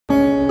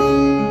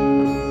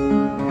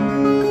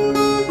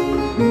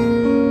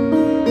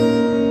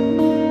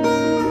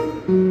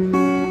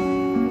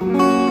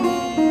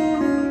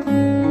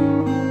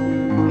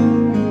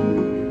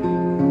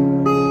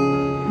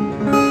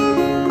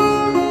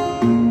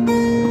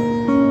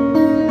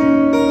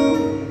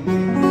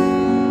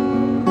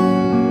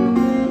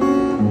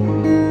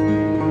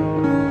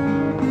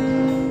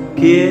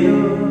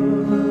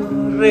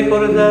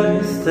recordar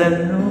esta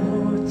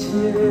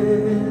noche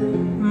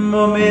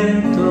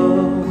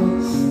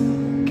momentos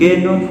que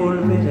no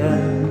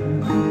volverán.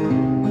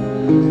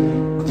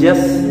 Ya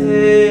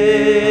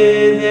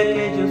sé de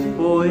aquellos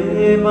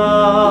poemas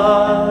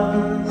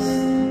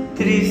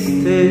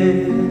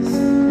tristes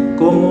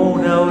como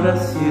una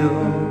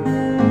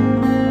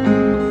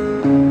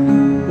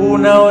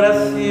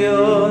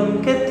oración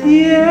que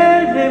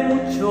tiene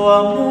mucho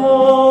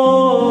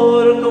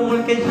amor, como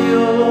el que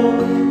yo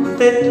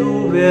te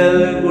tuve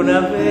alguna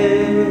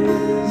vez.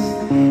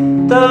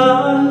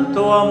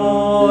 Tanto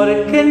amor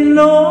que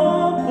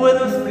no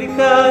puedo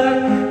explicar,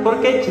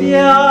 porque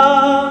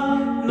ya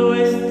no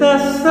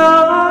estás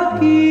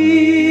aquí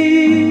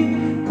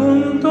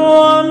junto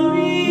a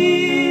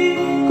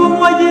mí,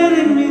 como ayer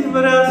en mis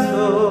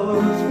brazos,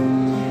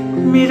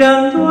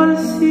 mirando al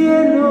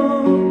cielo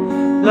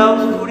la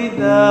oscuridad.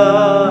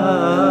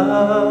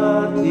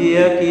 Y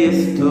aquí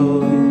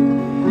estoy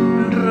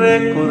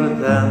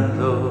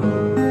recordando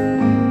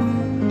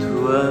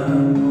tu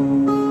amor.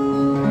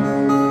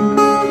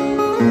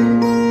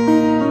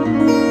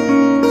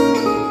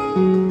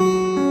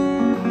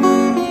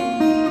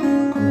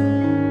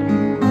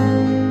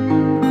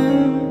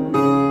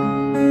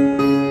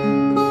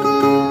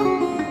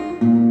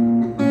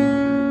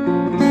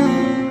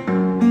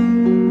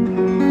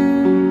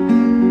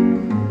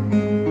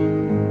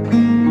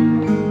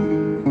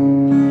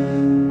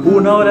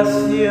 Una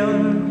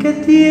oración que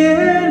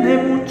tiene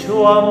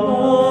mucho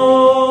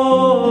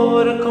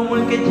amor, como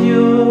el que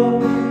yo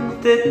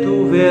te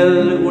tuve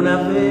alguna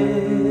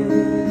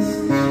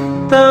vez.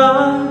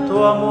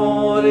 Tanto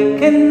amor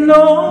que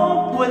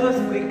no puedo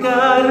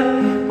explicar,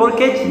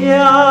 porque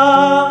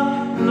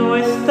ya no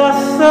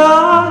estás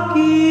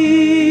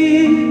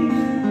aquí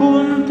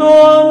junto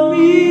a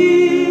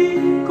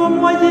mí,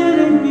 como ayer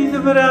en mis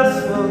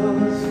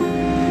brazos,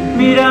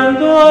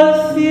 mirando al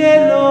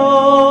cielo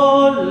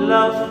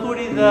la oscuridad.